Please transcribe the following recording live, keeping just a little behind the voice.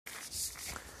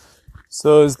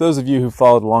So as those of you who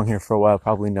followed along here for a while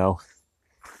probably know,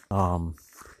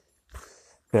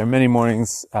 there are many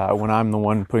mornings when I'm the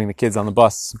one putting the kids on the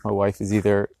bus. My wife has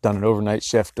either done an overnight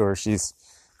shift or she's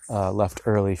left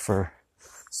early for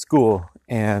school.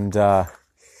 And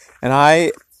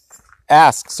I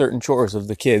ask certain chores of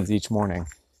the kids each morning.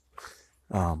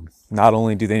 Not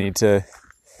only do they need to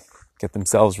get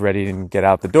themselves ready and get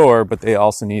out the door, but they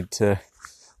also need to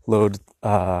load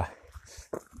a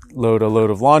load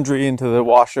of laundry into the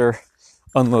washer,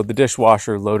 unload the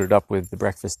dishwasher, load it up with the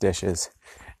breakfast dishes,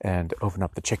 and open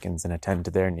up the chickens and attend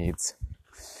to their needs.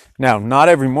 Now, not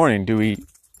every morning do we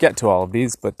get to all of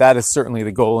these, but that is certainly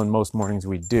the goal, and most mornings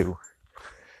we do.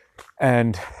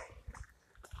 And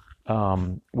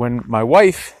when my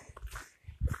wife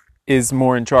is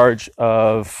more in charge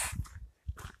of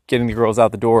getting the girls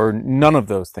out the door, none of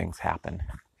those things happen.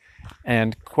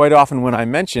 And quite often when I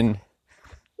mention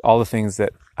all the things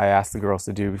that I ask the girls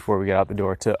to do before we get out the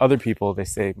door to other people, they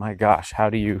say, my gosh, how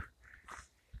do you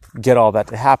get all that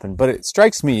to happen? But it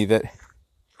strikes me that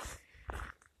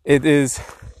it is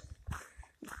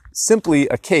simply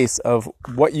a case of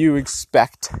what you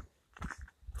expect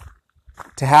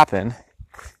to happen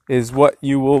is what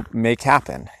you will make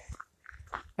happen.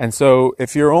 And so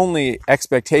if your only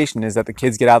expectation is that the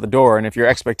kids get out the door, and if your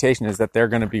expectation is that they're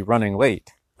going to be running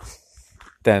late,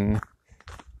 then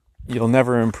you'll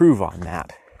never improve on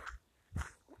that.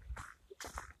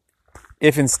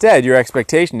 If instead your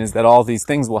expectation is that all these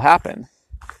things will happen,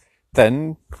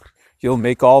 then you'll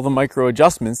make all the micro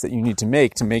adjustments that you need to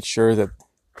make sure that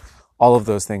all of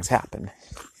those things happen.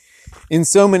 In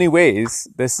so many ways,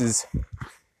 this is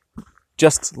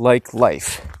just like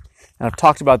life. And I've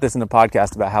talked about this in a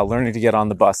podcast about how learning to get on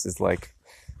the bus is like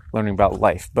learning about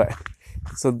life. But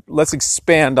so let's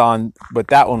expand on what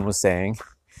that one was saying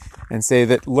and say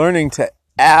that learning to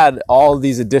add all of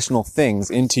these additional things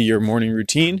into your morning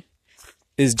routine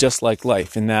is just like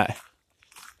life, in that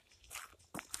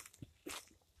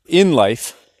in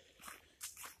life,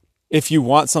 if you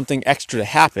want something extra to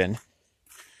happen,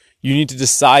 you need to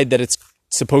decide that it's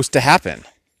supposed to happen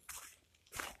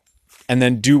and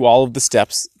then do all of the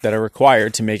steps that are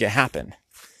required to make it happen.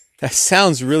 That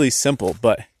sounds really simple,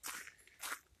 but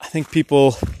I think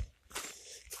people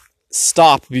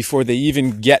stop before they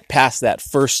even get past that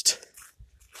first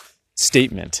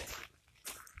statement.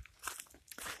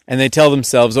 And they tell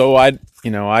themselves, oh, I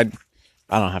don't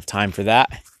have time for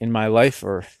that in my life,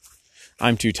 or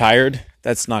I'm too tired.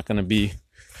 That's not going to be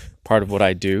part of what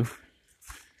I do.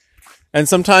 And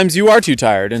sometimes you are too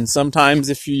tired. And sometimes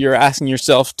if you're asking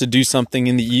yourself to do something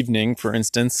in the evening, for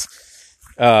instance,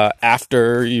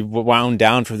 after you've wound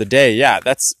down for the day, yeah,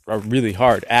 that's a really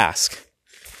hard ask.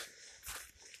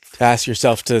 To ask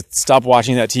yourself to stop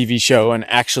watching that TV show and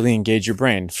actually engage your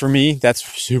brain. For me, that's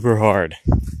super hard.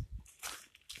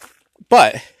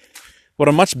 But what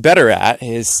I'm much better at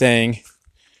is saying,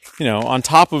 on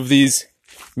top of these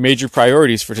major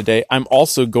priorities for today, I'm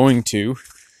also going to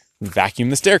vacuum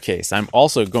the staircase. I'm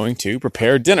also going to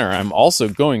prepare dinner. I'm also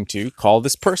going to call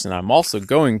this person. I'm also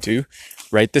going to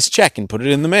write this check and put it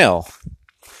in the mail.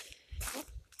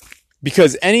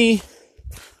 Because any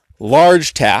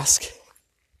large task,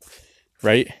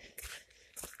 right,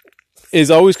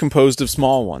 is always composed of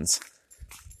small ones.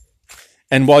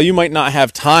 And while you might not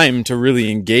have time to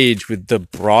really engage with the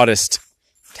broadest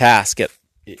task at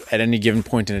any given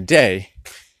point in a day,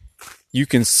 you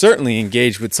can certainly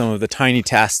engage with some of the tiny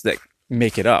tasks that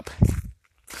make it up.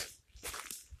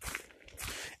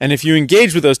 And if you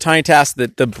engage with those tiny tasks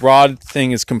that the broad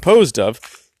thing is composed of,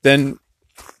 then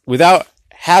without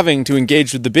having to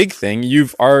engage with the big thing,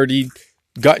 you've already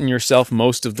gotten yourself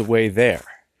most of the way there.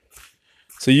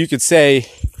 So you could say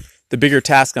the bigger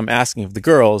task I'm asking of the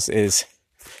girls is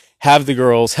have the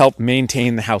girls help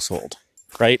maintain the household,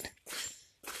 right?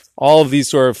 All of these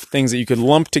sort of things that you could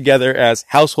lump together as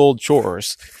household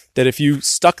chores, that if you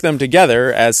stuck them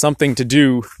together as something to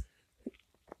do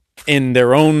in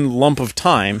their own lump of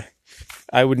time,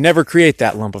 I would never create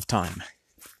that lump of time.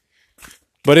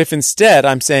 But if instead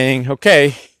I'm saying, okay,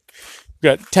 we've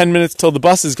got 10 minutes till the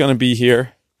bus is going to be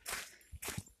here.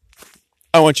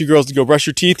 I want you girls to go brush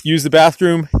your teeth, use the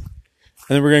bathroom,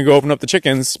 and then we're going to go open up the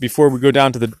chickens before we go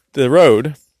down to the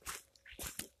road.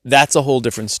 That's a whole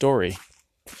different story.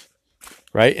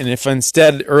 Right? And if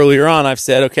instead earlier on I've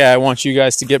said, okay, I want you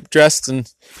guys to get dressed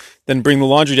and then bring the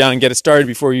laundry down and get it started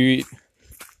before you eat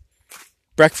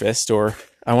breakfast, or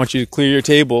I want you to clear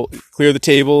the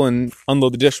table and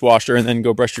unload the dishwasher and then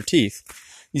go brush your teeth.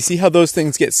 You see how those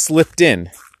things get slipped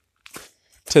in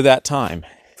to that time.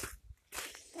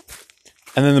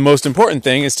 And then the most important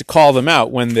thing is to call them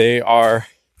out when they are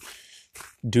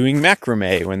doing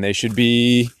macrame when they should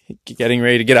be getting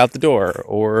ready to get out the door,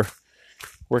 or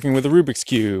working with a Rubik's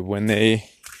Cube when they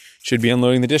should be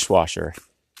unloading the dishwasher.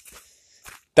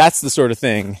 That's the sort of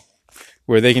thing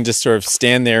where they can just sort of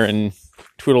stand there and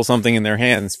twiddle something in their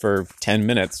hands for 10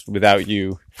 minutes without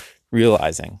you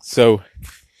realizing. So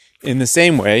in the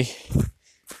same way,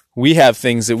 we have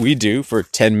things that we do for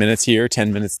 10 minutes here,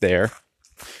 10 minutes there,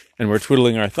 and we're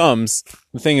twiddling our thumbs.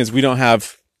 The thing is, we don't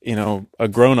have, a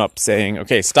grown-up saying,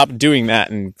 okay, stop doing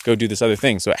that and go do this other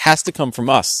thing. So it has to come from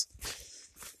us.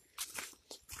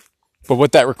 But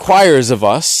what that requires of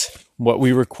us, what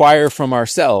we require from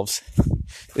ourselves,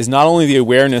 is not only the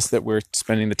awareness that we're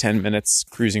spending the 10 minutes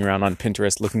cruising around on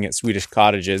Pinterest looking at Swedish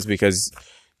cottages because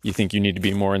you think you need to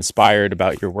be more inspired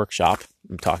about your workshop.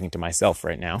 I'm talking to myself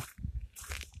right now.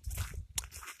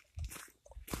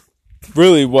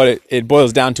 Really what it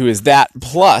boils down to is that,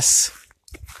 plus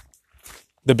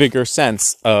the bigger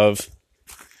sense of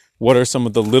what are some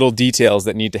of the little details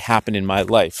that need to happen in my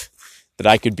life that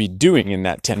I could be doing in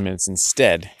that 10 minutes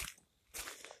instead,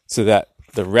 so that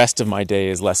the rest of my day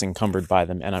is less encumbered by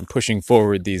them and I'm pushing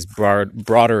forward these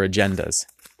broader agendas.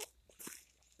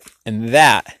 And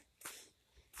that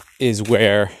is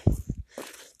where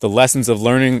the lessons of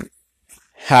learning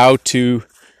how to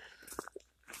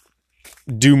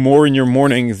do more in your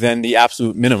morning than the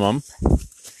absolute minimum,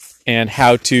 and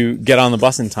how to get on the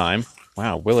bus in time.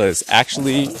 Wow, Willa is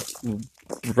actually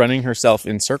running herself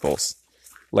in circles,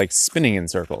 like spinning in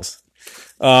circles.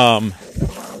 Where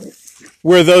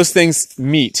those things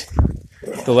meet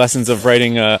the lessons of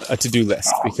writing a to-do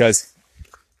list, because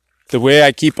the way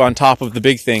I keep on top of the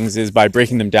big things is by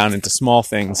breaking them down into small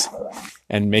things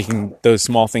and making those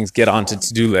small things get onto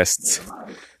to-do lists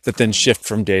that then shift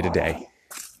from day to day.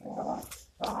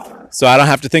 So I don't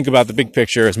have to think about the big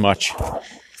picture as much,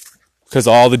 because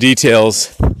all the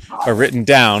details are written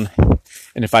down,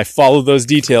 and if I follow those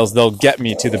details, they'll get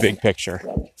me to the big picture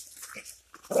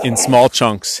in small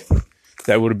chunks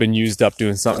that would have been used up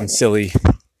doing something silly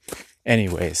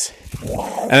anyways.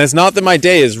 And it's not that my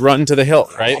day is run to the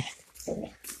hilt, right?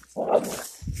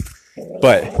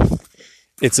 But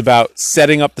it's about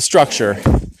setting up the structure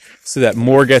so that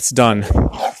more gets done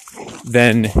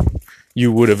than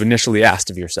you would have initially asked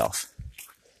of yourself.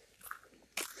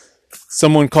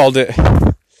 Someone called it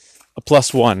a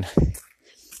 +1.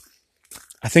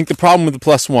 I think the problem with the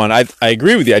 +1, I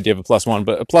agree with the idea of a +1,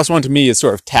 but a +1 to me is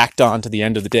sort of tacked on to the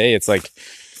end of the day. It's like,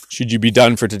 should you be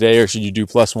done for today or should you do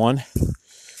 +1?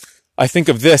 I think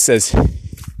of this as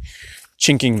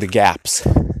chinking the gaps.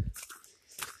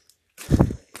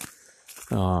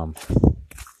 And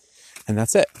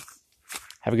that's it.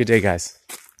 Have a good day, guys.